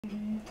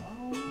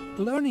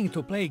Learning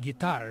to play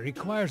guitar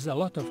requires a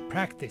lot of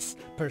practice,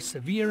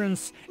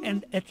 perseverance,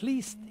 and at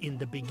least in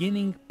the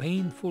beginning,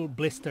 painful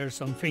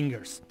blisters on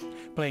fingers.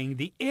 Playing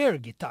the air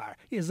guitar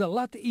is a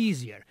lot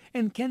easier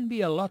and can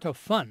be a lot of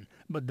fun,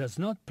 but does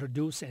not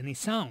produce any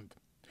sound.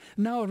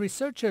 Now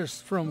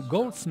researchers from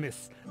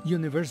Goldsmiths,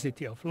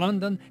 University of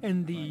London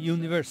and the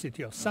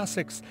University of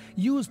Sussex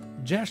used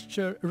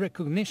gesture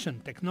recognition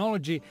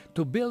technology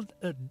to build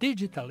a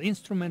digital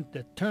instrument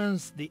that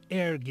turns the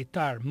air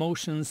guitar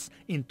motions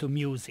into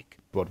music.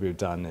 What we've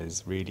done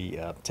is really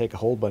take a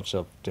whole bunch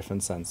of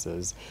different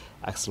sensors,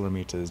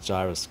 accelerometers,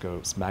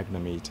 gyroscopes,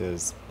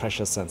 magnetometers,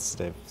 pressure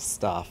sensitive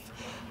stuff,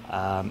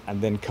 and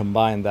then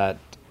combine that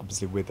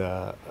obviously with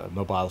a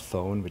mobile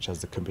phone which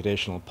has the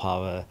computational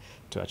power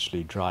to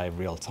actually drive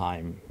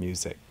real-time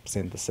music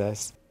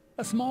synthesis.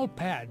 A small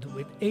pad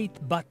with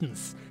 8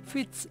 buttons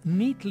fits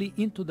neatly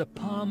into the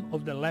palm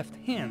of the left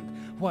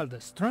hand, while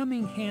the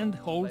strumming hand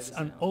holds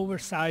an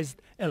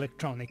oversized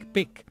electronic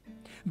pick.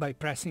 By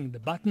pressing the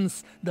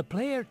buttons, the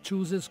player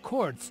chooses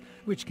chords,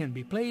 which can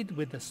be played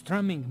with the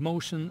strumming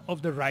motion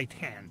of the right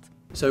hand.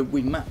 So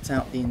we mapped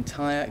out the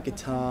entire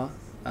guitar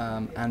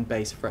and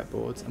bass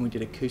fretboards, and we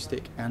did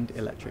acoustic and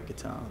electric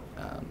guitar,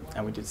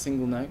 and we did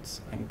single notes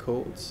and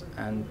chords,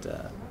 and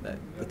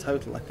the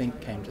total I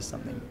think came to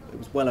something, it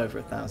was well over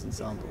 1,000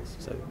 samples,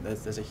 so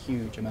there's a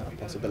huge amount of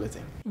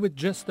possibility. With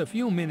just a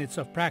few minutes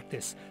of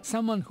practice,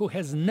 someone who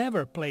has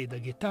never played a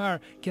guitar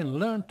can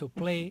learn to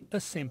play a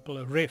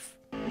simple riff.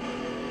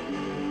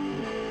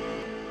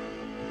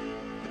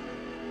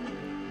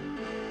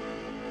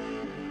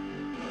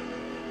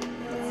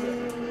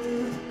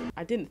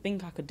 I didn't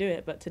think I could do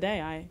it, but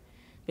today I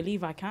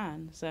believe I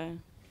can, so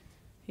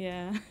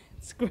yeah,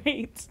 it's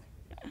great.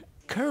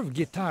 Curve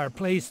guitar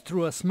plays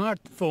through a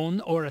smartphone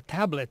or a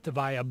tablet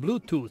via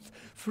Bluetooth,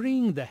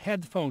 freeing the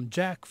headphone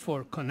jack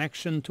for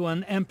connection to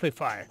an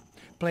amplifier.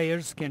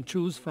 Players can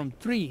choose from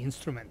 3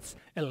 instruments: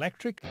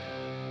 electric,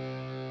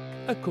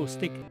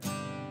 acoustic,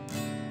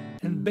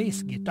 and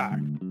bass guitar.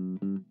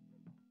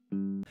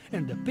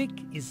 And the pick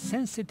is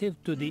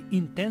sensitive to the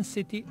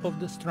intensity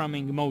of the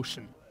strumming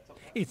motion.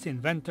 Its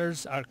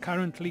inventors are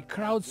currently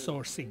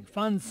crowdsourcing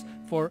funds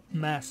for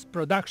mass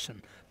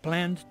production,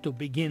 planned to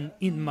begin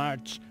in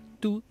March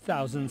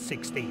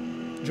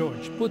 2016.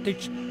 George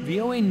Putic,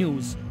 VOA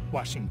News,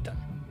 Washington.